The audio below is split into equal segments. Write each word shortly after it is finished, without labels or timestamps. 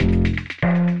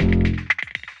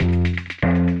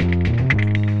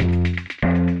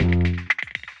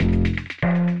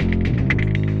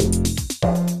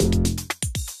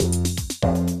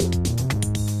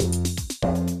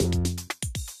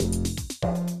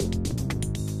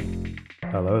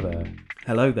Hello there.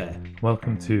 Hello there.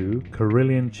 Welcome to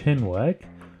Corellian Chinwag,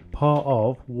 part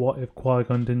of What If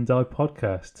Qui-Gon Didn't Die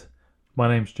podcast. My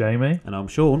name's Jamie, And I'm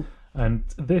Sean. and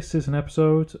this is an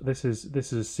episode. This is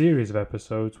a series of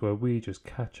episodes where we just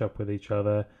catch up with each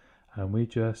other, and we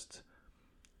just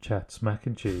chat smack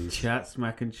and cheese. Chat,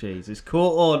 smack and cheese. It's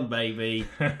caught on, baby.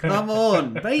 Come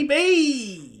on,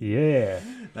 baby. Yeah.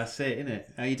 That's it, isn't it?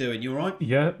 How you doing? You alright?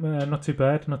 Yeah, not too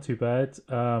bad, not too bad.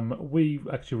 We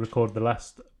actually recorded the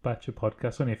last batch of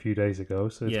podcasts only a few days ago,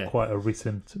 so it's quite a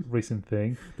recent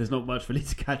thing. There's not much really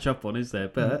to catch up on, is there?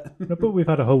 But No, but we've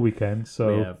had a whole weekend,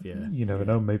 so we have, yeah. You never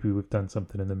know. Maybe we've done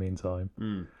something in the meantime.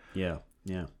 Yeah.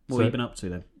 What have you been up to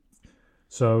then?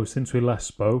 So since we last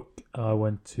spoke, I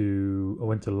went to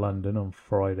London on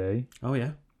Friday, Oh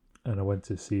yeah. and I went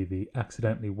to see the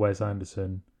Accidentally Wes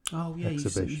Anderson. Oh yeah. You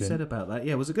Exhibition. said about that.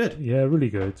 Yeah, was it good? Yeah, really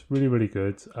good, really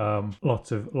good.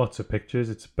 Lots of pictures.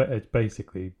 It's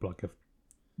basically like a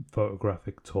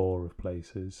photographic tour of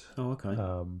places. Oh okay.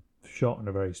 Shot in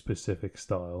a very specific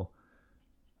style.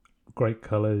 Great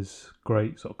colours,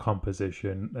 great sort of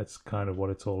composition. That's kind of what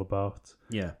it's all about.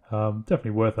 Yeah.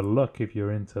 Definitely worth a look if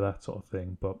you're into that sort of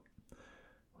thing. But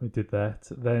we did that.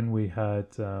 Then we had.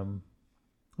 I'm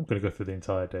going to go through the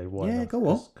entire day. Why yeah. not? Go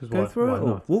on. Go through it.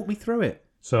 Or walk me through it.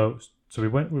 So we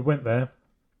went there.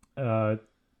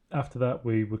 After that,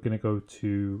 we were going to go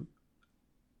to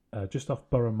just off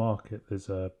Borough Market. There's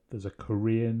a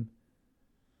Korean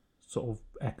sort of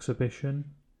exhibition.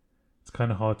 It's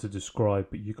kind of hard to describe,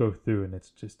 but you go through and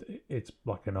it's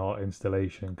like an art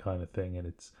installation kind of thing, and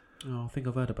it's. Oh, I think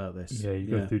I've heard about this. Yeah, you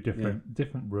go through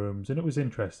different rooms, and it was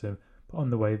interesting. But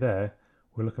on the way there,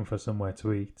 we're looking for somewhere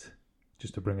to eat,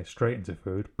 just to bring us straight into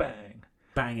food.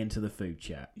 Bang into the food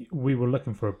chat. We were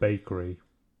looking for a bakery.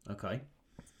 Okay.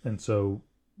 And so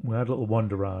we had a little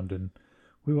wander around, and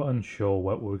we were unsure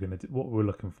what we were going to do, what we were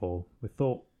looking for. We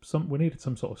thought we needed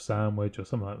some sort of sandwich or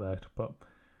something like that, but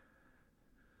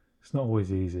it's not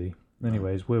always easy.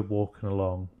 Anyways, we're walking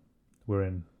along.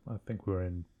 I think we were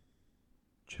in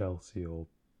Chelsea or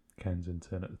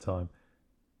Kensington at the time.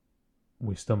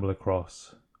 We stumble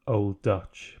across Old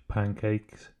Dutch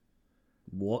pancakes.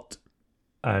 What?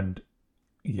 And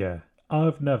yeah,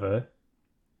 I've never.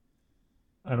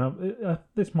 And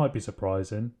this might be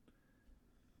surprising,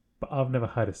 but I've never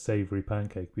had a savoury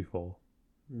pancake before.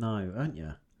 No, aren't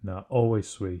you? No, always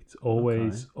sweet.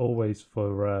 Always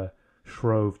for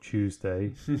Shrove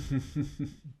Tuesday.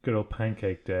 Good old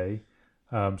pancake day.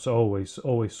 So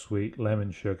always sweet,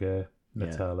 lemon sugar,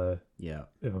 Nutella. Yeah.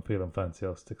 If I'm feeling fancy,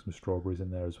 I'll stick some strawberries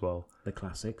in there as well. The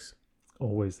classics.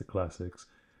 Always the classics.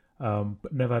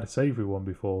 But never had a savoury one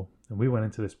before. And we went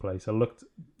into this place. I looked,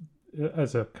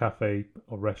 as a cafe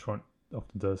or restaurant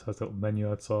often does, has a little menu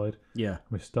outside. Yeah.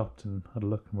 We stopped and had a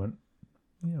look and went,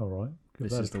 yeah, all right.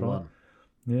 This is the one.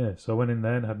 Yeah, so I went in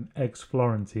there and had an eggs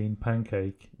Florentine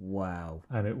pancake. Wow.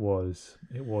 And it was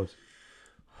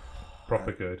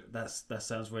proper good. That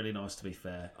sounds really nice, to be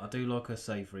fair. I do like a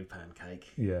savoury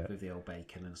pancake. Yeah. With the old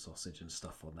bacon and sausage and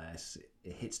stuff on there.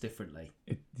 It hits differently.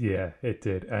 It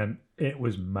did. And it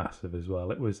was massive as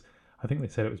well. I think they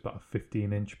said it was about a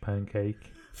 15-inch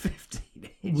pancake.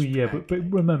 15-inch Well, yeah, pancake.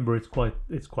 but remember, it's quite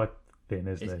thin,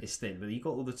 isn't it? It's thin, but you got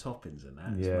all the toppings in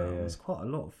that as Yeah, well. yeah. There's quite a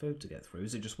lot of food to get through.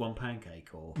 Is it just one pancake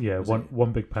or? Yeah,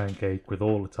 one big pancake with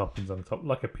all the toppings on the top,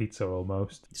 like a pizza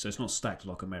almost. So it's not stacked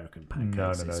like American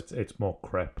pancakes. No. It's more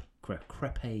crepe.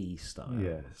 Crepe style.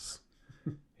 Yes.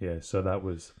 Yeah. So that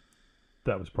was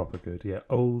proper good. Yeah,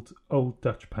 old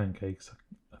Dutch pancakes,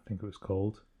 I think it was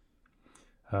called.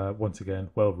 Once again,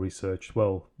 well researched,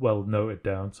 well noted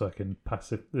down, so I can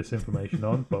pass this information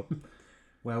on. But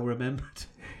well remembered.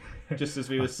 Just as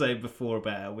we were saying before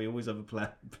about how we always have a plan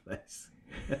in place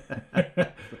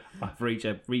for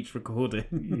each recording.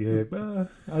 Yeah, but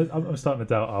I'm starting to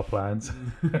doubt our plans.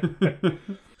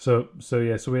 So we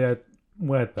had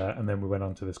that, and then we went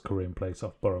on to this Korean place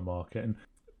off Borough Market, and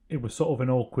it was sort of an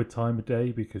awkward time of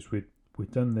day because we'd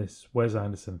done this Wes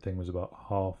Anderson thing was about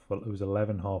half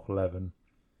 11,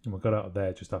 and we got out of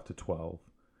there just after 12. And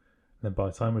then by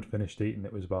the time we'd finished eating,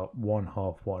 it was about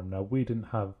 1:30. Now we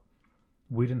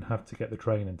didn't have to get the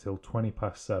train until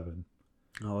 7:20.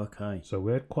 Oh, okay. So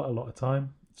we had quite a lot of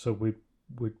time. So we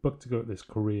booked to go to this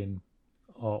Korean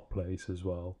art place as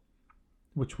well,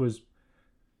 it was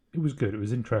good. It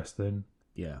was interesting.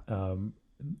 Yeah.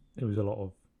 It was a lot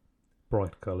of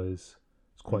bright colours.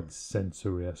 It's quite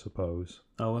sensory, I suppose.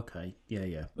 Oh, okay.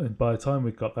 Yeah. And by the time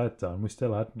we got that done, we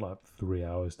still had like 3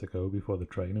 hours to go before the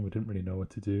train, and we didn't really know what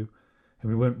to do. And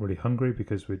we weren't really hungry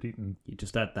because we'd eaten. You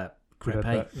just had that crepe.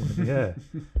 Yeah.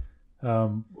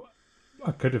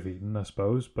 I could have eaten, I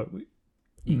suppose, but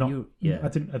I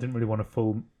didn't really want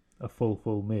a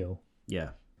full meal. Yeah.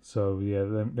 So yeah,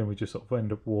 then we just sort of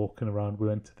end up walking around. We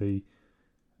went to the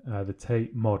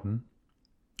Tate Modern.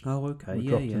 Oh, okay. We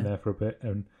dropped in there for a bit,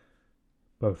 and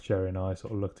both Jerry and I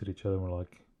sort of looked at each other and were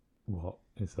like, "What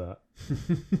is that?"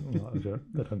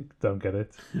 I don't get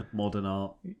it. Modern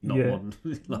art, not modern.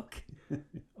 Like,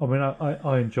 I mean,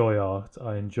 I enjoy art.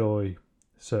 I enjoy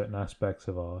certain aspects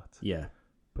of art. Yeah.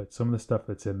 But some of the stuff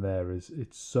that's in there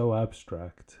it's so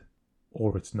abstract,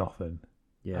 or it's nothing.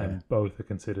 Yeah. And both are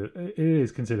considered. It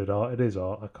is considered art. It is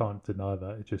art. I can't deny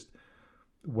that. It just,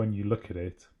 when you look at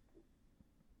it,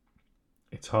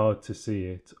 it's hard to see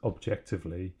it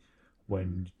objectively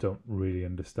when you don't really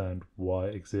understand why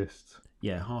it exists.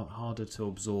 Yeah, harder to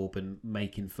absorb and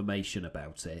make information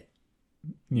about it.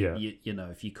 Yeah. You know,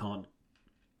 if you can't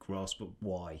grasp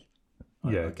why. I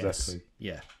exactly.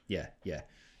 Guess.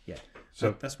 Yeah.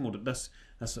 So that's more.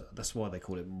 That's why they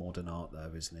call it modern art,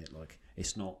 though, isn't it? Like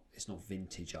it's not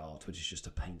vintage art, which is just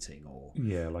a painting, or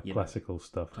like classical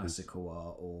stuff. Classical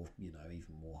art, or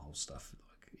even Warhol stuff.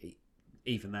 Like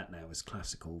even that now is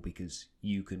classical because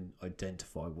you can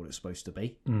identify what it's supposed to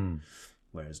be.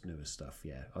 Whereas newer stuff,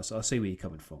 I see where you're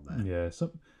coming from there. Yeah,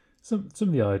 some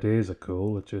of the ideas are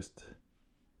cool. It just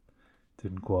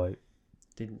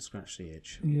didn't scratch the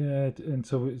itch. Yeah, and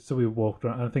so we walked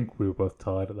around. I think we were both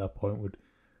tired at that point.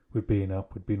 We'd been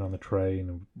on the train,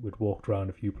 and we'd walked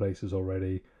around a few places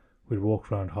already. We'd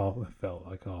walked around it felt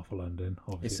like half of London.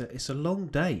 Obviously, it's a long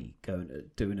day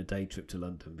doing a day trip to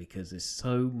London because there's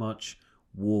so much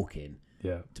walking.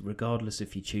 Yeah. Regardless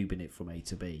if you're tubing it from A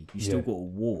to B, you still got to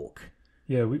walk.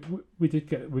 Yeah, we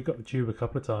got the tube a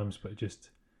couple of times, but it just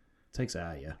takes an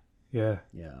hour. Yeah.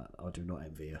 Yeah, I do not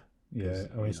envy you. Yeah,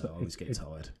 I mean, I always get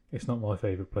tired. It's not my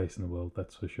favourite place in the world,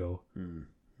 that's for sure.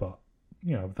 But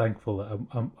I'm thankful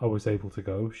that I was able to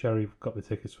go. Sherry got the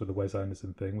tickets for the Wes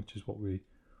Anderson thing, which is what we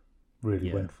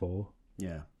really went for.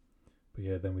 Yeah.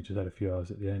 But then we just had a few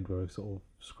hours at the end where we were sort of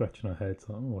scratching our heads,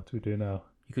 like, what do we do now?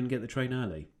 You couldn't get the train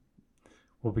early?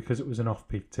 Well, because it was an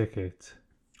off-peak ticket.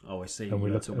 Oh, I see. And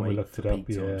we looked it up.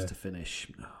 To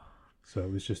finish. So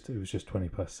it was just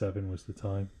 7:20 was the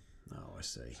time. Oh, I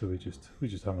see. So we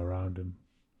just hung around and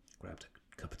grabbed a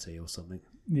cup of tea or something.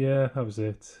 Yeah, that was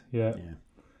it. Yeah. Yeah.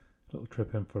 Little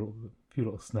trip in for a few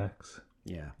little snacks.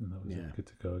 Yeah. And that was it. Good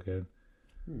to go again.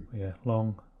 Yeah,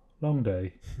 long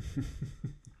day.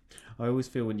 I always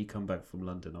feel when you come back from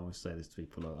London, I always say this to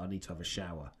people, like, I need to have a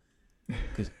shower.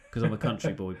 Because I'm a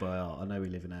country boy by heart. I know we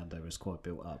live in Andover, it's quite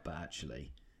built up, but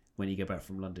actually, when you get back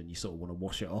from London, you sort of want to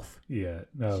wash it off. Yeah,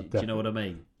 no, do you know what I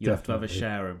mean? You have to have a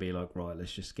shower and be like, right,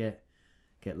 let's just get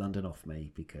London off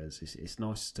me because it's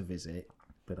nice to visit,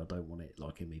 but I don't want it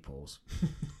like in me pores.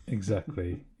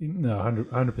 Exactly. No,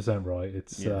 100% right.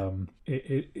 It's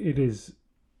it is.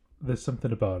 There's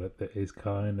something about it that is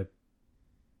kind of.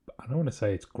 I don't want to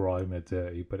say it's grimy or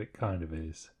dirty, but it kind of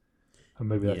is. And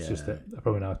maybe that's just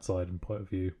from an outside point of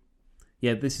view.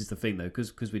 Yeah, this is the thing though,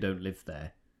 because we don't live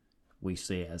there, we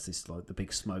see it as this like the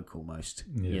big smoke almost,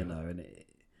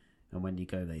 and when you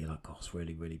go there, you're like, oh, it's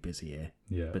really, really busy here.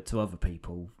 Yeah. But to other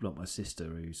people, like my sister,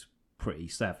 who's pretty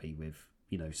savvy with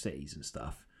cities and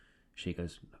stuff, she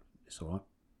goes, it's all right.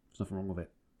 There's nothing wrong with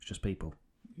it. It's just people.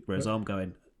 Whereas I'm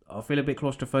going, I feel a bit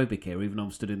claustrophobic here, even though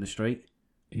I'm stood in the street.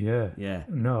 Yeah. Yeah.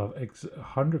 No,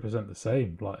 100% the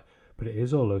same. But it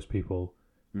is all those people.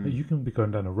 You can be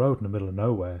going down a road in the middle of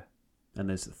nowhere. And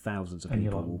there's thousands of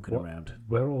people walking around.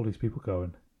 Where are all these people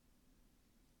going?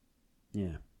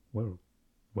 Yeah. Where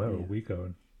are we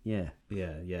going? Yeah.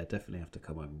 Definitely have to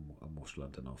come home and wash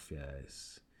London off.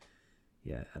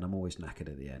 Yeah, and I'm always knackered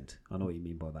at the end. I know what you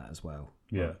mean by that as well.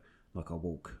 Yeah. Like I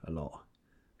walk a lot,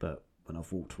 but when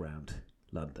I've walked around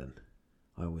London,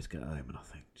 I always get home and I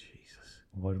think, Jesus.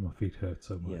 Why do my feet hurt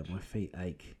so much? Yeah, my feet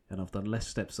ache. And I've done less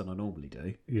steps than I normally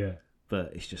do. Yeah.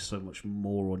 But it's just so much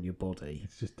more on your body.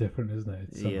 It's just different, isn't it?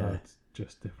 It's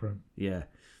just different. Yeah.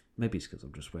 Maybe it's because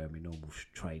I'm just wearing my normal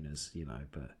trainers,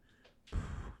 but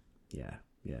yeah.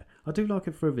 I do like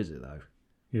it for a visit, though.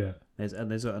 Yeah.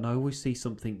 And I always see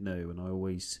something new, and I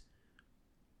always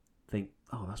think,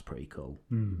 oh, that's pretty cool.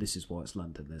 This is why it's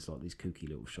London. There's like these kooky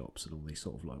little shops and all these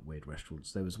sort of like weird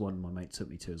restaurants. There was one my mate took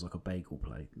me to. It was like a bagel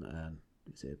place.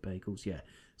 Is it bagels? Yeah.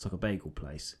 It's like a bagel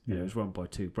place. Yeah. It was run by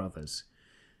two brothers.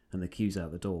 And the queue's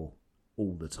out the door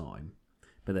all the time.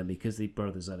 But then because the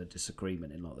brothers had a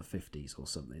disagreement in like the 50s or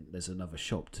something, there's another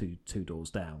shop two doors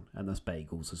down, and that's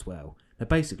bagels as well. They're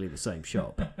basically the same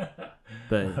shop.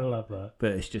 But I love that.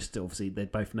 But it's just obviously they're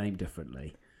both named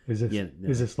differently. Is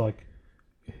this like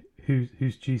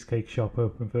whose cheesecake shop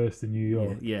opened first in New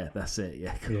York? Yeah, that's it.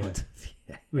 Yeah,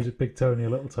 Was it Big Tony or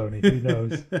Little Tony? Who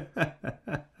knows?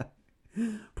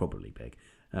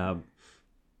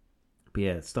 But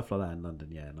yeah, stuff like that in London,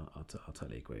 yeah, and I'll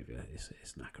totally agree with you.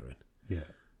 It's knackering. Yeah.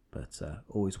 But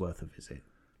always worth a visit.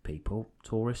 People,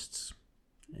 tourists,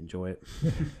 enjoy it.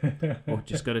 Or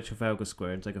just go to Trafalgar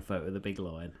Square and take a photo of the big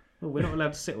lion. Oh, we're not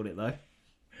allowed to sit on it though.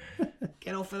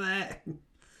 Get off of there.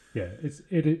 Yeah,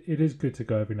 it is good to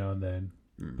go every now and then,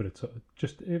 but it's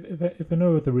just if for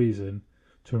no other reason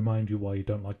to remind you why you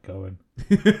don't like going.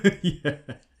 Yeah.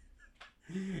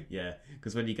 Yeah,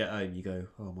 because when you get home, you go,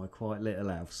 "Oh, my quiet little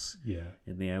house." Yeah.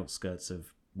 In the outskirts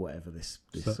of whatever this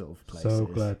sort of place so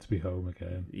is. glad to be home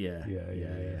again. Yeah.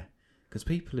 Because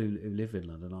people who live in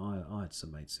London, I had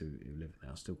some mates who live there.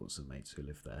 I've still got some mates who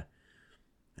live there,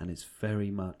 and it's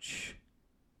very much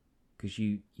because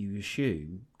you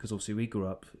assume, because obviously we grew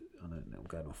up. I'm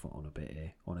going off on a bit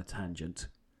here on a tangent.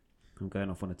 I'm going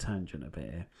off on a tangent a bit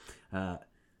here,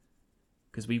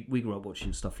 because we grew up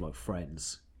watching stuff like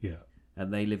Friends. Yeah.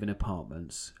 And they live in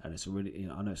apartments, and it's really,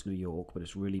 I know it's New York, but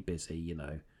it's really busy,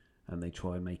 and they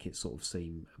try and make it sort of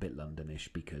seem a bit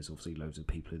Londonish because obviously loads of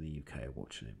people in the UK are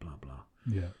watching it, blah, blah.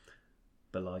 Yeah.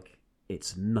 But, like,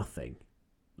 it's nothing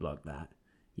like that.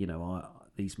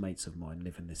 These mates of mine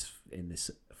live in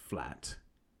this flat,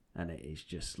 and it is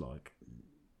just like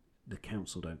the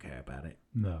council don't care about it.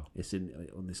 No. It's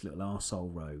on this little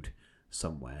arsehole road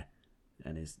somewhere,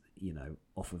 and is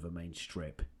off of a main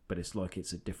strip. But it's like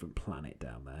it's a different planet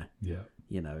down there. Yeah.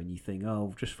 And you think,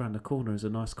 oh, just round the corner is a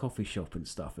nice coffee shop and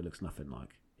stuff. It looks nothing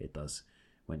like it does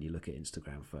when you look at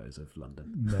Instagram photos of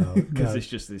London. No. Because it's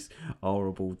just this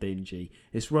horrible, dingy.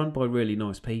 It's run by really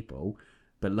nice people,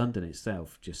 but London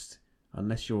itself, just,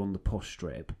 unless you're on the posh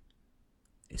strip,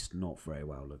 it's not very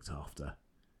well looked after.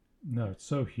 No, it's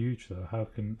so huge though. How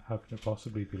can it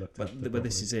possibly be looked after? But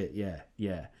this is it,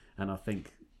 yeah. And I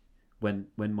think when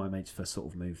my mates first sort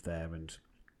of moved there and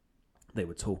they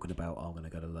were talking about, I'm going to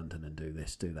go to London and do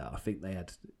this, do that. I think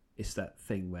it's that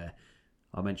thing where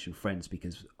I mentioned Friends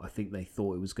because I think they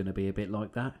thought it was going to be a bit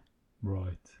like that.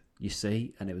 Right. You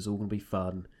see? And it was all going to be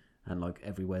fun and like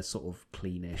everywhere's sort of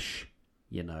cleanish,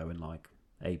 and like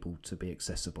able to be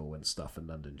accessible and stuff, and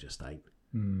London just ain't.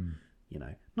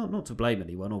 Not to blame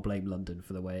anyone or blame London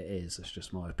for the way it is. It's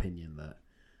just my opinion that,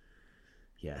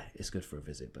 yeah, it's good for a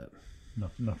visit, but...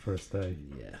 Not for a stay.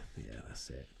 Yeah, that's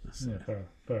it.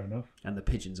 Fair enough. And the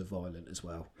pigeons are violent as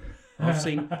well. I've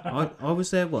seen. I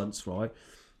was there once, right?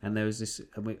 And there was this,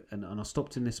 and I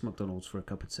stopped in this McDonald's for a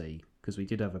cup of tea because we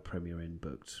did have a Premier Inn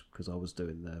booked because I was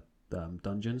doing the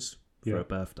dungeons for a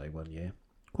birthday one year.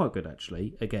 Quite good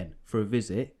actually. Again, for a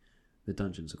visit, the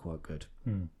dungeons are quite good.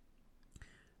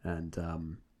 And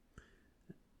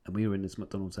we were in this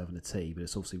McDonald's having a tea, but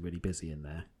it's obviously really busy in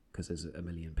there because there's a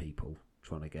million people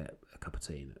trying to get a cup of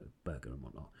tea and a burger and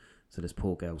whatnot. So this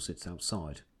poor girl sits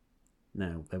outside.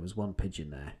 Now, there was one pigeon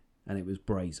there, and it was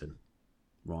brazen,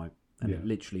 right? And it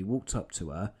literally walked up to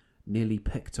her, nearly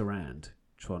pecked her hand,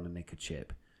 trying to nick a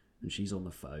chip. And she's on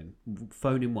the phone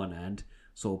in one hand,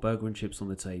 saw a burger and chips on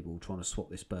the table, trying to swat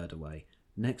this bird away.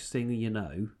 Next thing you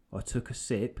know, I took a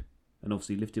sip, and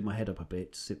obviously lifted my head up a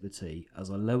bit to sip the tea. As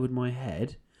I lowered my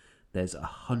head, there's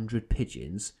 100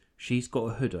 pigeons. She's got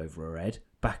a hood over her head,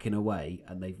 backing away,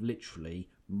 and they've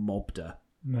literally mobbed her.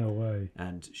 No way.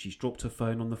 And she's dropped her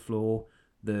phone on the floor.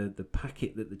 The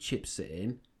packet that the chips sit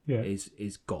in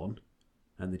is gone,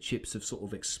 and the chips have sort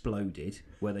of exploded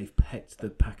where they've pecked the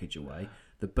package away.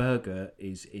 The burger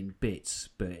is in bits,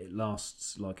 but it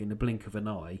lasts like in the blink of an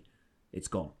eye, it's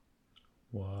gone.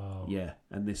 Wow. Yeah,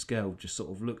 and this girl just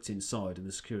sort of looked inside, and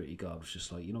the security guard was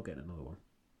just like, "You're not getting another one.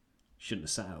 Shouldn't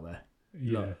have sat out there."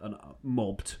 Yeah. Like, and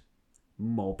mobbed,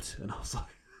 and I was like,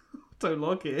 "I don't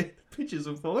like it. The pigeons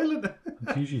are violent."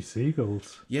 It's usually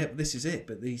seagulls. Yeah, this is it.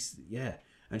 But these,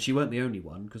 and she weren't the only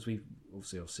one because I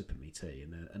was sipping me tea,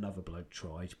 and another bloke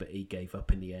tried, but he gave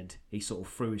up in the end. He sort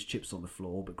of threw his chips on the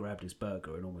floor, but grabbed his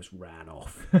burger and almost ran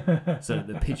off, so that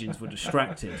the pigeons were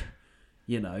distracted.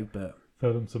 But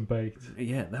throw them some baked.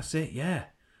 Yeah, that's it. Yeah,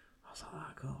 I was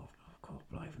like, oh God,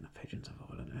 believe the pigeons are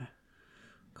violent here.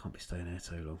 Can't be staying here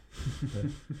too long.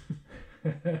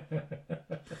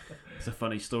 It's a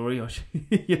funny story. I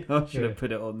should have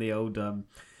put it on the old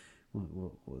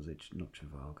what was it? Not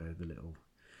Trivago, the little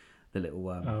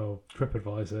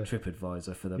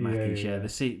TripAdvisor for the Mackies. Yeah.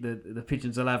 The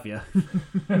pigeons will have you.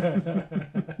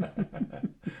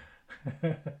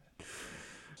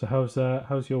 So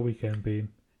how's your weekend been?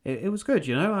 It was good,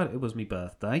 it was my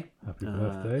birthday. Happy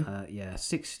birthday.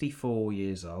 64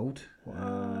 years old.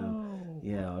 Wow.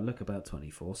 I look about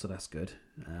 24, so that's good.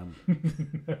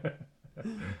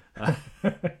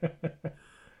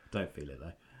 Don't feel it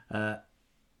though.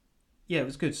 It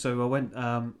was good. So I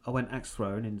went axe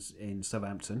throwing in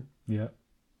Southampton. Yeah.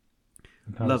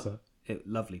 And how was that?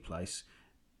 Lovely place.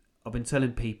 I've been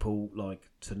telling people like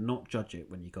to not judge it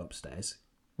when you go upstairs,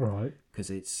 Right. because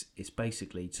it's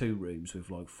basically 2 rooms with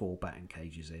like 4 batting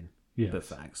cages in, Yes. but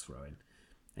for axe throwing.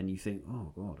 And you think,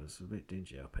 oh god, it's a bit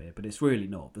dingy up here, but it's really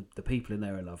not. The people in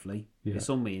there are lovely. Yeah. It's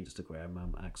on my Instagram,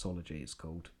 Axology it's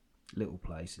called. Little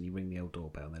place, and you ring the old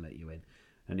doorbell and they let you in.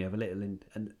 And you have a little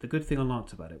and the good thing I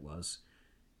liked about it was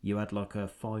you had like a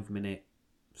 5-minute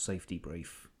safety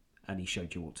brief, and he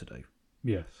showed you what to do.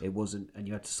 Yes. It wasn't, and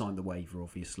you had to sign the waiver,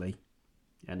 obviously.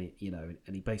 And it,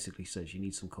 and he basically says you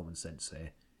need some common sense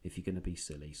here. If you're going to be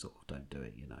silly, sort of don't do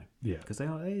it, Yeah. because it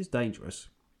is dangerous.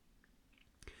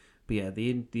 But yeah,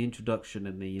 the introduction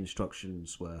and the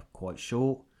instructions were quite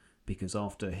short, because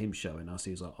after him showing us,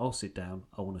 he was like, "I'll sit down.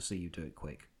 I want to see you do it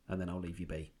quick, and then I'll leave you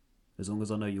be. As long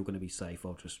as I know you're going to be safe,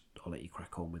 I'll let you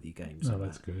crack on with your games." Oh,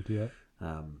 that's good. Yeah.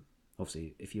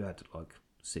 Obviously, if you had like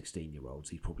 16-year-olds,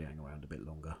 he'd probably hang around a bit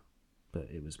longer. But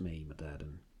it was me, my dad,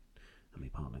 and my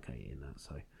partner Katie in that.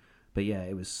 So, but yeah,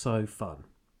 it was so fun,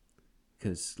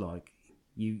 because like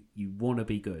you want to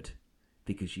be good,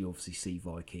 because you obviously see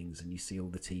Vikings and you see all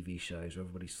the TV shows where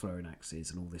everybody's throwing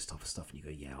axes and all this type of stuff, and you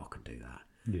go, yeah, I can do that.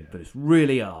 Yeah. But it's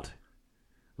really hard.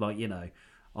 Like,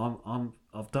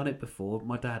 I've done it before.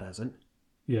 My dad hasn't.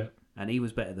 Yeah. And he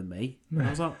was better than me. And I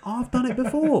was like, I've done it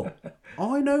before.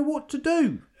 I know what to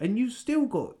do. And you still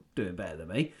got doing better than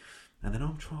me. And then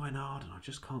I'm trying hard and I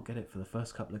just can't get it for the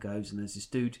first couple of goes. And there's this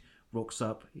dude rocks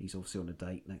up. He's obviously on a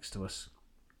date next to us.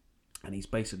 And he's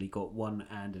basically got one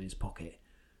hand in his pocket.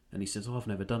 And he says, I've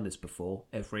never done this before.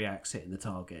 Every axe hitting the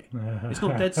target. It's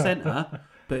not dead centre,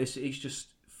 but he's just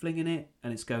flinging it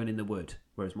and it's going in the wood.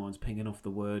 Whereas mine's pinging off the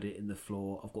wood, hitting the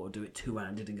floor. I've got to do it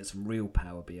two-handed and get some real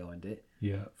power behind it.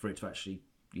 Yeah. For it to actually,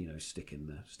 stick in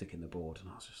the board. And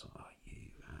I was just like, oh,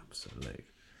 you absolute.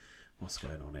 What's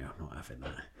going on here? I'm not having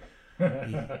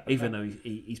that. Even though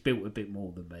he's built a bit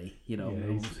more than me, Yeah,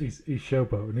 he's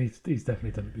showboat, and he's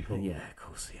definitely done it before. Yeah, of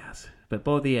course he has. But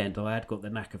by the end, I had got the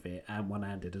knack of it and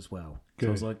one-handed as well. Good. So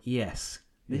I was like, yes,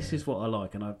 this is what I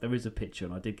like. And there is a picture,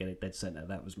 and I did get it dead centre.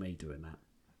 That was me doing that.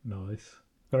 Nice,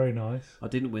 very nice. I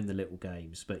didn't win the little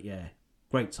games, but yeah,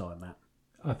 great time that.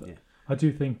 I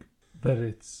do think that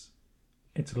it's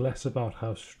less about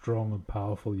how strong and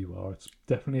powerful you are. It's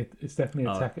definitely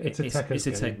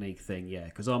a technique thing, yeah.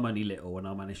 Because I'm only little and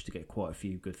I managed to get quite a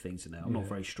few good things in there. I'm not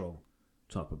very strong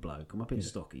type of bloke. I'm a bit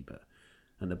stocky,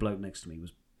 and the bloke next to me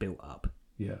was built up.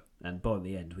 Yeah. And by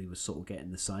the end, we were sort of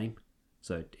getting the same.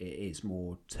 So it is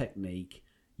more technique.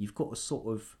 You've got to sort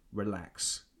of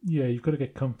relax. Yeah, you've got to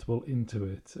get comfortable into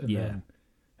it, and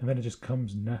then it just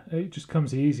comes. It just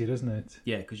comes easy, doesn't it?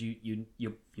 Yeah, because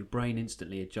your brain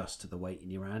instantly adjusts to the weight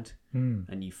in your hand,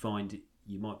 and you find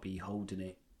you might be holding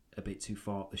it a bit too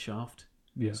far up the shaft.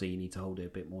 Yeah. So you need to hold it a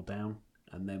bit more down,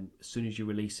 and then as soon as you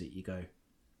release it, you go,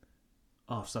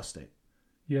 "Oh, I've sussed it."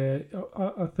 Yeah,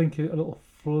 I think a little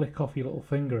flick off your little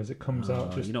finger as it comes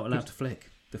out. You're not allowed to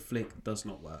flick. The flick does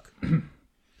not work.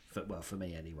 For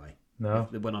me anyway. No.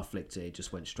 When I flicked it, it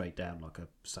just went straight down like a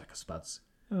sack of spuds.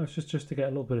 Oh, it's just to get a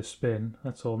little bit of spin.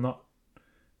 That's all. Not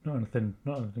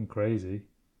anything crazy.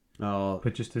 Oh,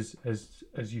 but just as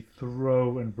you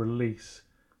throw and release,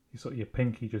 your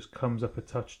pinky just comes up a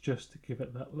touch just to give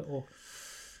it that little.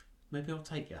 Maybe I'll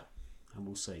take you, and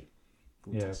we'll see.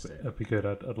 That'd be good.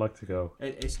 I'd like to go.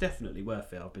 It's definitely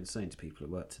worth it. I've been saying to people at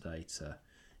work today to,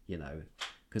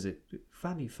 because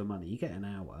value for money. You get an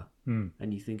hour,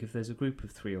 and you think if there's a group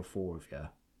of 3 or 4 of you,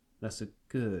 that's a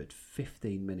good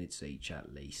 15 minutes each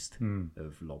at least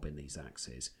of lobbing these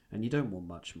axes. And you don't want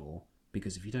much more,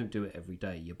 because if you don't do it every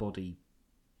day, your body,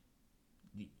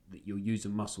 you're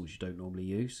using muscles you don't normally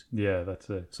use. Yeah, that's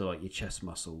it. So like your chest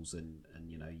muscles and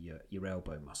your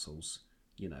elbow muscles.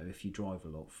 If you drive a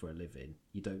lot for a living,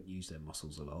 you don't use their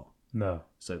muscles a lot. No.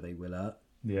 So they will hurt.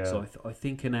 Yeah. So I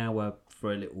think an hour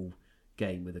for a little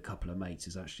game with a couple of mates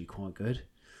is actually quite good.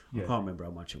 Yeah. I can't remember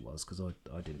how much it was because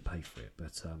I didn't pay for it.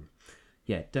 But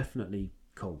yeah, definitely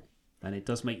cool. And it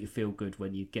does make you feel good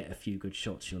when you get a few good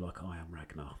shots. You're like, I am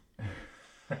Ragnar.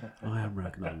 I am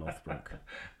Ragnar Lothbrok.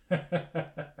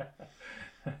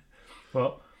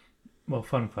 Well,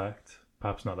 fun fact.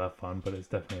 Perhaps not that fun, but it's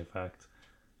definitely a fact.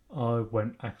 I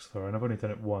went axe throwing. I've only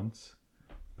done it once,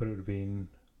 but it would have been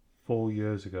 4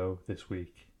 years ago this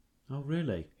week. Oh,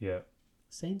 really? Yeah.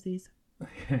 Samesies.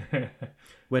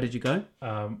 Where did you go?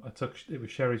 It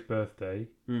was Sherry's birthday,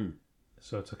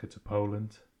 so I took her to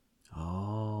Poland.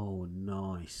 Oh,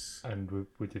 nice. And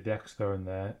we did the axe throwing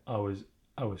there. I was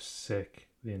sick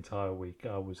the entire week.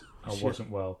 I wasn't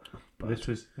well. But this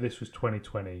was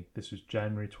 2020. This was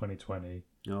January 2020.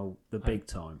 Oh, the big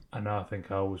time. And I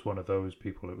think I was one of those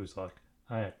people that was like,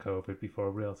 I had COVID before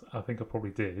I realised. I think I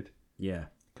probably did Yeah.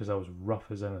 because I was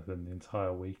rough as anything the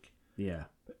entire week. Yeah.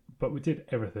 But we did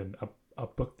everything. I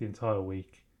booked the entire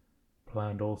week,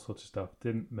 planned all sorts of stuff,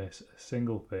 didn't miss a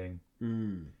single thing.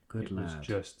 Good lad.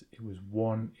 It was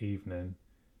one evening,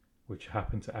 which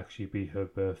happened to actually be her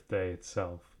birthday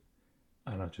itself,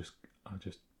 and I just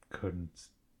couldn't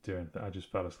do anything. I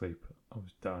just fell asleep. I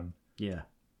was done. Yeah.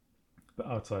 But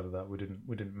outside of that, we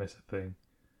didn't miss a thing.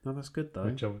 No, that's good though.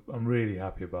 Which I'm really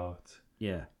happy about.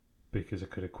 Yeah. Because I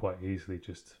could have quite easily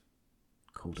just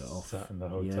called it off. Sat in the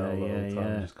hotel the whole time,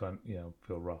 and just can't,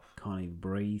 feel rough. Can't even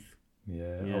breathe.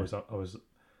 Yeah. I was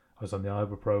on the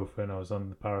ibuprofen. I was on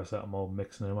the paracetamol,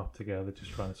 mixing them up together,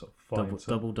 just trying to sort of find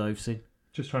double dosing.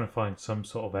 Just trying to find some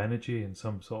sort of energy and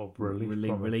some sort of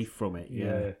relief from it.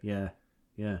 Yeah.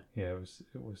 Yeah. It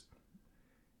was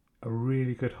a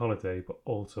really good holiday, but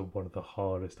also one of the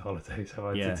hardest holidays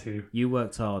I've had to do. You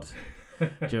worked hard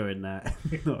during that.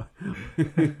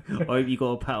 I hope you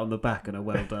got a pat on the back and a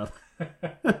well done.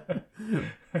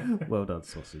 Well done,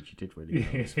 sausage. You did really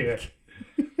well this week.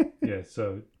 Yeah,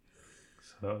 so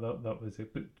that was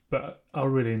it. But I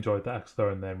really enjoyed that axe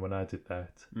throwing then when I did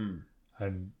that.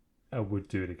 And I would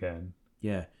do it again.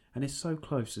 Yeah, and it's so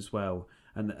close as well.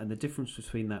 And the difference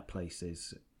between that place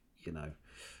is,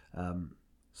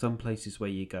 some places where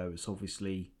you go, it's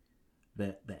obviously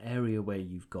the area where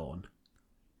you've gone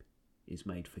is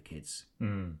made for kids.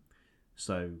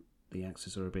 So the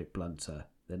axes are a bit blunter.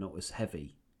 They're not as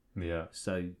heavy. Yeah.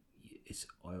 So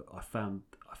I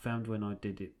found when I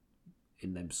did it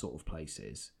in them sort of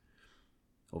places,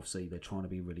 obviously they're trying to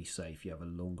be really safe. You have a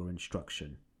longer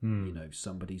instruction.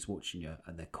 Somebody's watching you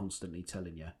and they're constantly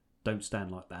telling you, don't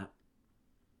stand like that,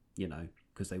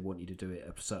 because they want you to do it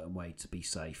a certain way to be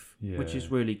safe, which is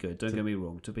really good. Don't get me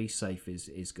wrong. To be safe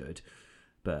is good.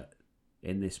 But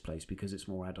in this place, because it's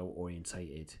more adult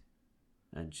orientated,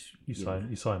 and you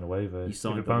sign a waiver. You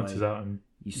sign if it bounces out and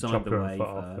you sign chop the your own waiver, foot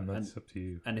off, then that's up to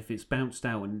you. And if it's bounced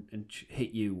out and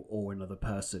hit you or another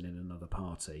person in another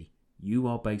party, you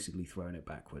are basically throwing it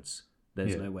backwards.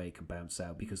 There's no way it can bounce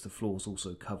out because the floor's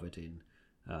also covered in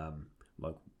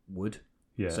like wood.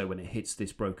 Yeah. So when it hits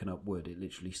this broken up wood, it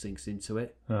literally sinks into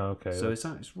it. Oh, okay. So it's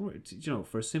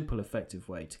for a simple, effective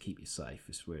way to keep you safe,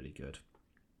 it's really good.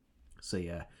 So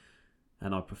yeah,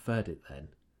 and I preferred it then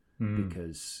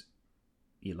because,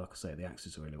 like I say, the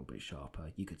axes are a little bit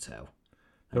sharper. You could tell.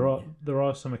 There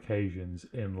are some occasions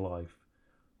in life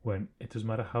when it doesn't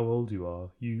matter how old you are,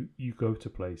 you go to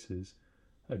places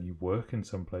and you work in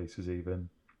some places even,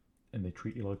 and they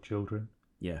treat you like children.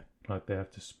 Yeah. Like they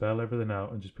have to spell everything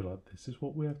out and just be like, this is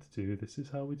what we have to do, this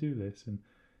is how we do this, and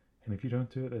if you don't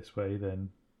do it this way, then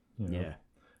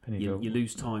and you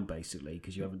lose time basically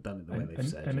because you haven't done it the way they've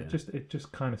said. And it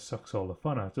just kind of sucks all the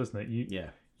fun out, doesn't it?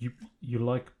 You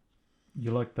like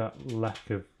that lack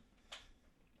of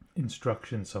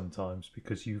instruction sometimes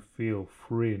because you feel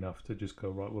free enough to just go,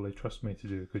 right, well, they trust me to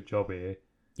do a good job here.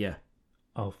 Yeah.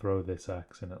 I'll throw this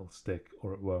axe and it'll stick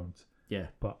or it won't. Yeah.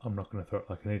 But I'm not going to throw it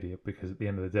like an idiot because at the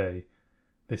end of the day,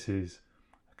 this is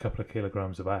a couple of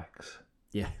kilograms of axe.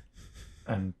 Yeah.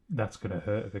 And that's going to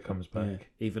hurt if it comes back.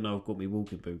 Yeah. Even though I've got my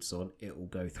walking boots on, it'll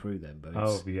go through them boots.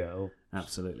 Oh, yeah.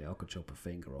 Absolutely. I could chop a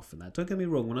finger off in that. Don't get me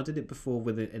wrong. When I did it before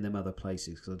in them other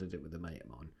places, because I did it with a mate of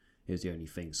mine, it was the only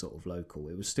thing sort of local.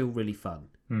 It was still really fun.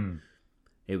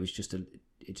 It was just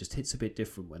it just hits a bit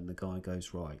different when the guy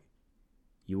goes, right,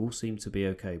 you all seem to be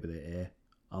okay with it here.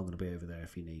 I'm going to be over there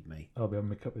if you need me. I'll be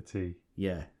having a cup of tea.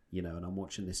 Yeah, and I'm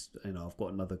watching this, I've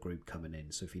got another group coming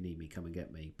in, so if you need me, come and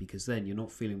get me. Because then you're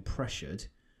not feeling pressured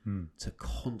to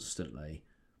constantly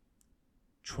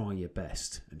try your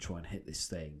best and try and hit this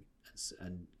thing.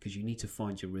 And because you need to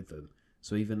find your rhythm.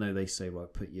 So even though they say,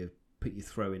 right, put your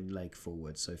throwing leg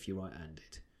forward, so if you're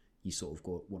right-handed, you sort of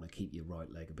want to keep your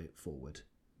right leg a bit forward.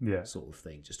 Yeah. Sort of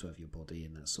thing, just to have your body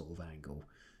in that sort of angle.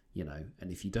 And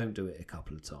if you don't do it a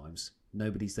couple of times,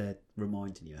 nobody's there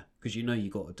reminding you because you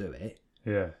got to do it.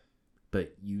 Yeah.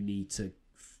 But you need to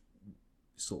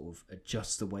sort of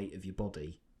adjust the weight of your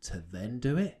body to then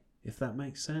do it, if that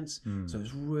makes sense. So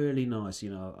it's really nice.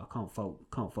 I can't fault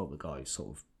the guy who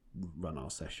sort of run our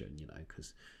session.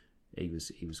 Because he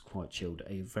was quite chilled.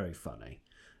 He was very funny.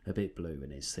 A bit blue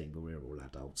in his thing, but we were all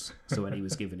adults. So when he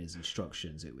was giving his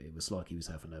instructions, it was like he was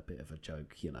having a bit of a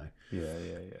joke, Yeah.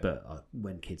 But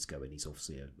when kids go in, he's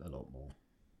obviously a lot more,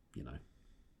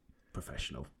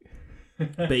 professional.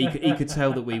 But he could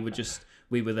tell that we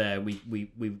were there.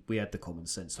 We had the common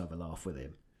sense to have a laugh with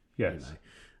him. Yes.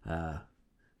 But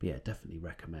yeah, definitely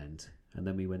recommend. And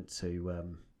then we went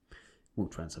to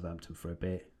walked around Southampton for a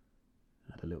bit,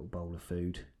 had a little bowl of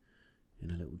food.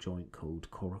 in a little joint called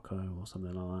Coroco or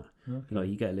something like that. Okay. You know,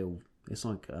 you get a little. It's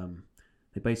like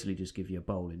they basically just give you a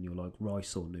bowl and you're like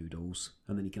rice or noodles,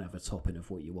 and then you can have a topping of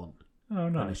what you want. Oh,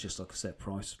 nice. And it's just like a set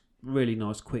price. Really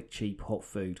nice, quick, cheap, hot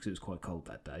food because it was quite cold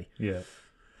that day. Yeah.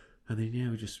 And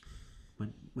then we just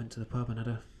went to the pub and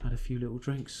had a few little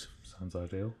drinks. Sounds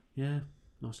ideal. Yeah,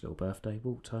 nice little birthday.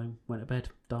 Walked home, went to bed,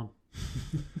 done.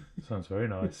 Sounds very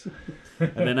nice.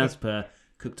 And then as per,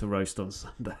 cooked a roast on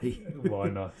Sunday. Why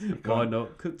not? Why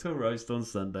not? Cooked a roast on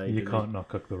Sunday. You can't not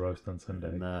cook the roast on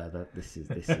Sunday. No, this is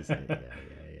it.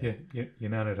 Yeah.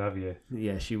 Your nan would have you.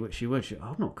 Yeah, she would.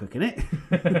 I'm not cooking it.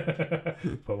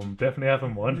 But I'm definitely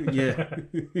having one. Yeah,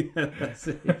 that's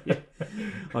it. Yeah.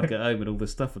 I'd get home and all the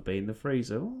stuff would be in the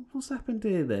freezer. Oh, what's happened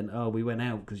here then? Oh, we went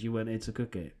out because you weren't here to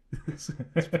cook it. That's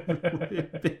what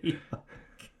it'd be like.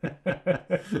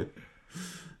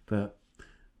 But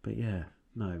yeah,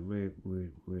 no,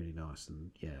 really nice,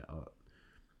 and yeah,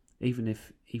 even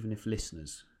if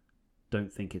listeners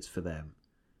don't think it's for them,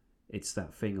 it's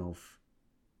that thing of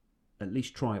at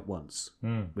least try it once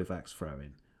with axe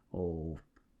throwing, or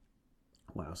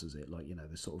what else is it, like, you know,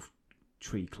 the sort of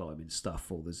tree climbing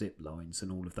stuff or the zip lines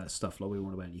and all of that stuff like we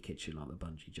want about in your kitchen, like the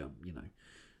bungee jump, you know,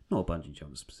 not a bungee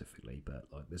jump specifically, but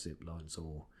like the zip lines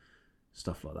or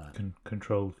stuff like that.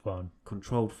 Controlled fun.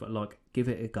 Like, give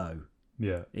it a go.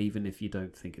 Yeah. Even if you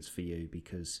don't think it's for you,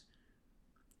 because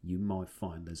you might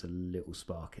find there's a little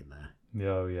spark in there.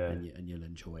 Yeah, oh, yeah. And you'll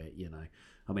enjoy it, you know.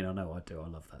 I mean, I know I do. I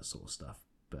love that sort of stuff.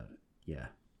 But, yeah.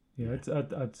 Yeah,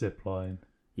 I'd zip line.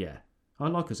 Yeah. I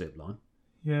like a zip line.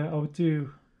 Yeah, I would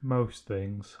do most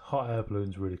things. Hot air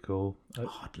balloon's really cool.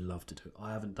 I'd love to do it.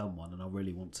 I haven't done one, and I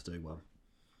really want to do one.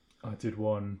 I did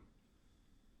one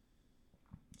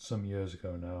some years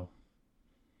ago now.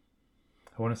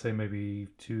 I want to say maybe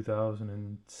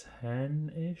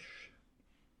 2010-ish.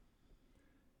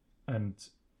 And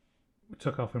we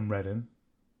took off in Reading.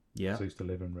 Yeah. So I used to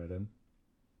live in Reading.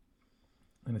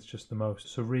 And it's just the most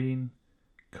serene,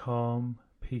 calm,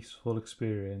 peaceful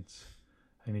experience.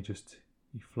 And you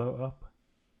float up.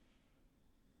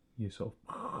 You sort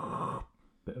of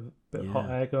bit of hot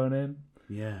air going in.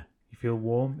 Yeah. You feel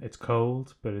warm. It's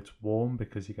cold, but it's warm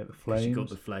because you get the flames. You got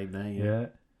the flame there, Yeah.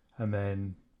 And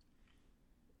then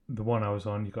the one I was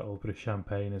on, you got a little bit of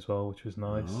champagne as well, which was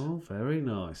nice. Oh, very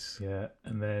nice. Yeah.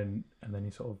 And then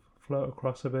you sort of float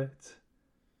across a bit.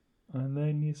 And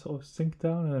then you sort of sink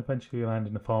down and eventually you land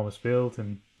in the farmer's field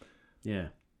and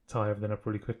tie everything up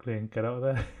really quickly and get out of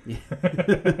there.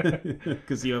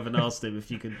 Because you haven't asked him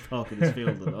if you can park in his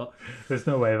field or not. There's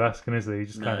no way of asking, is there? You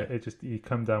just you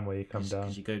come down where you come down.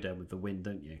 Because you go down with the wind,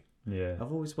 don't you? Yeah.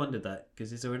 I've always wondered that,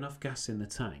 because is there enough gas in the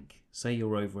tank? Say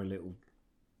you're over a little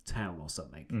town or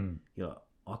something. You're like,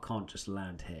 I can't just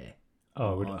land here.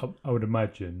 Oh, I would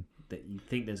imagine that you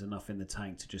think there's enough in the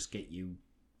tank to just get you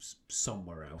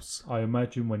somewhere else. I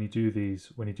imagine when you do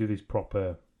these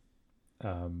proper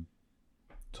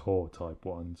tour type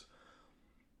ones,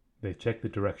 they check the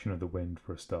direction of the wind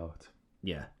for a start.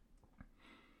 Yeah.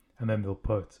 And then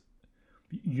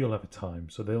you'll have a time,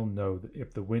 so they'll know that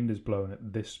if the wind is blowing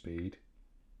at this speed,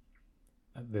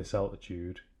 at this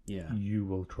altitude, you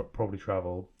will probably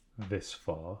travel this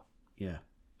far. Yeah.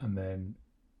 And then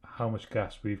how much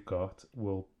gas we've got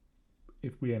will,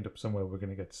 if we end up somewhere we're going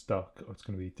to get stuck or it's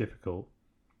going to be difficult,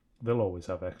 they'll always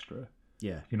have extra.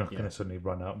 Yeah. You're not going to suddenly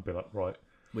run out and be like, right,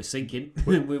 we're sinking.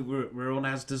 we're on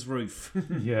Asda's roof.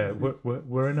 Yeah,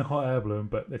 we're in a hot air balloon,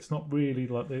 but it's not really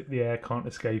like the air can't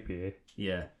escape here.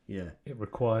 Yeah, yeah. It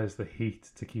requires the heat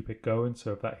to keep it going.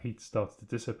 So if that heat starts to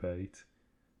dissipate,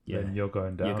 then you're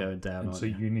going down. You're going down, and so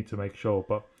you need to make sure.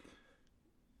 But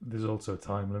there's also a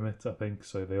time limit, I think.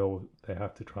 So they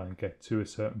have to try and get to a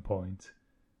certain point,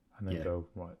 and then go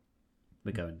right.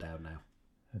 We're going down now.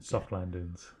 And soft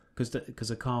landings. Because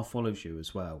a car follows you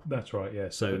as well. That's right. Yeah.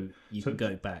 So you can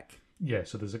go back. Yeah.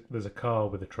 So there's a car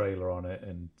with a trailer on it,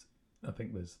 and I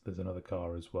think there's another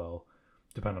car as well,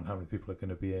 depending on how many people are going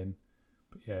to be in.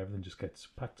 But yeah, everything just gets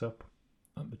packed up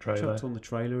on the trailer. Chucked on the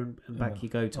trailer, and back you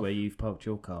go to where you've parked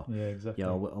your car. Yeah, exactly.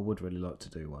 Yeah, I would really like to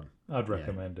do one. I'd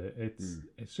recommend it.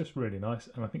 It's just really nice,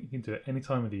 and I think you can do it any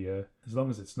time of the year, as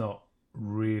long as it's not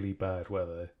really bad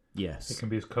weather. Yes. It can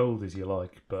be as cold as you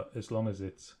like, but as long as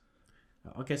it's...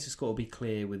 I guess it's got to be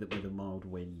clear with a mild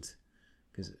wind,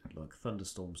 because like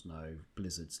thunderstorms, no,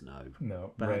 blizzards, no.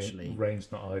 No, but actually,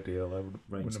 rain's not ideal. I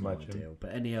wouldn't imagine. Not ideal,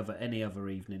 but any other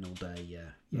evening or day,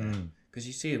 yeah. Because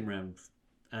you see them around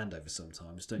Andover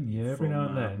sometimes, don't you? Yeah, every now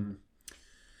and then.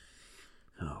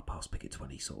 Past Picket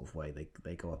 20 sort of way.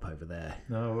 They go up over there.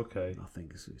 Oh, okay. I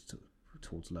think it's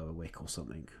towards Lower Wick or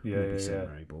something. Yeah. St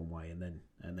Maryborn way, and then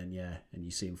and you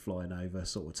see them flying over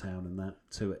sort of town and that,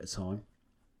 two at a time.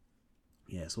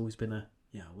 yeah, it's always been I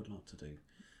would like to do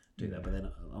that, but then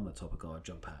I'm the type of guy I'd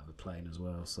jump out of a plane as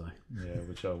well, so. Yeah,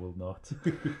 which I will not.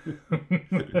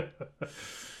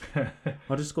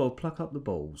 I just got to pluck up the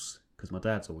balls, because my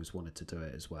dad's always wanted to do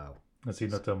it as well. Has he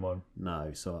not done one?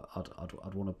 No, so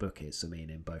I'd want to book it so me and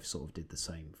him both sort of did the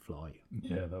same flight.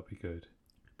 Yeah, that'd be good.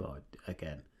 But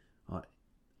again, I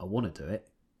want to do it,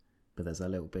 but there's a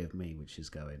little bit of me which is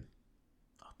going,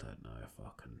 I don't know if I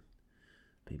can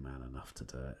be man enough to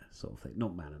do it, sort of thing.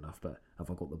 Not man enough, but have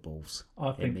I got the balls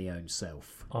in my own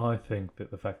self? I think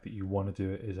that the fact that you want to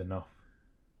do it is enough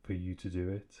for you to do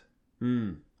it.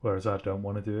 Whereas I don't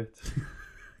want to do it.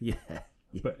 Yeah.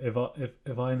 But if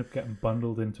I end up getting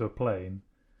bundled into a plane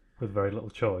with very little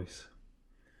choice,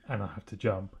 and I have to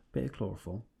jump, bit of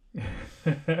chloroform.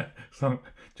 so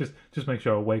just make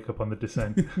sure I wake up on the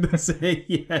descent. That's it.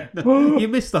 Yeah, no, you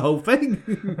missed the whole thing.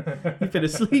 You've been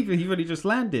asleep and you've only just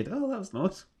landed. Oh, that was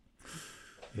nice.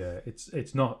 Yeah,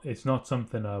 it's not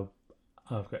something I've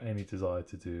got any desire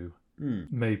to do.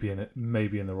 Maybe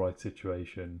in the right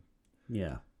situation,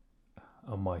 yeah,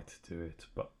 I might do it,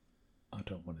 but I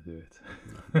don't want to do it.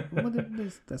 Well,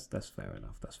 that's fair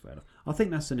enough. That's fair enough. I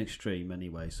think that's an extreme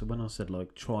anyway. So when I said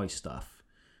like try stuff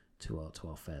to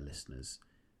our fair listeners,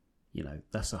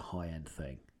 that's a high end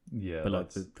thing. Yeah, but like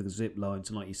the zip lines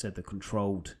and like you said, the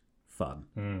controlled fun,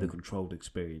 the controlled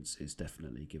experience is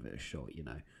definitely give it a shot.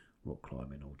 Rock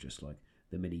climbing or just like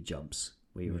the mini jumps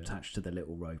where you're attached to the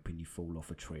little rope and you fall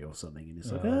off a tree or something, and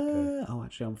it's like,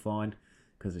 actually I'm fine,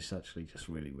 because it's actually just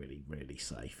really, really, really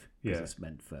safe. Because it's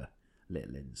meant for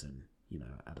littlings and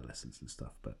adolescents and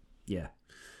stuff. But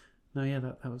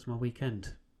that was my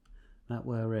weekend. That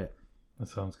were it. That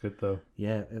sounds good though.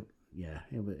 Yeah, it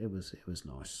was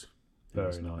nice.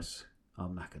 Very nice.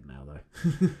 I'm knackered now though,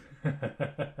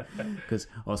 because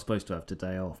I was supposed to have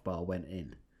today off, but I went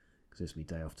in because it's my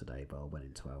day off today. But I went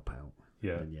in to help out.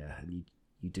 Yeah, and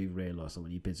you do realise that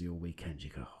when you're busy all weekend, you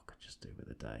go, I could just do with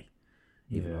a day.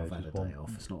 Even though I've had a day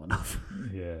off, it's not enough.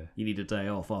 Yeah. You need a day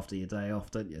off after your day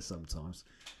off, don't you, sometimes?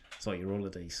 It's like your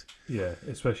holidays. Yeah,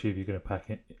 especially if you're going to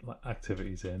pack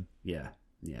activities in. Yeah.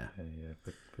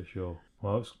 For sure.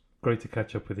 Well, it's great to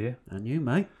catch up with you. And you,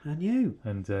 mate. And you.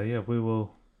 And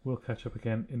we'll catch up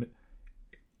again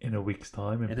in a week's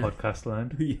time in podcast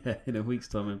land. Yeah, in a week's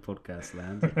time in podcast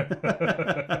land.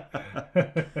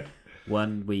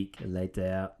 1 week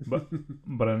later.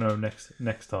 But I know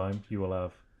next time you will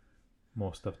have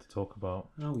more stuff to talk about.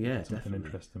 Oh yeah, something definitely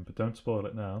interesting. But don't spoil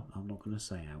it now. I'm not going to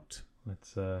say out.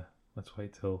 Let's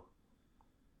wait till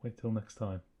next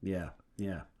time. Yeah.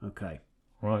 Okay.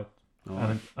 Right. All right.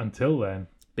 And until then,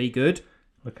 be good.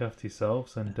 Look after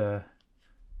yourselves and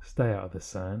stay out of the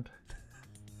sand.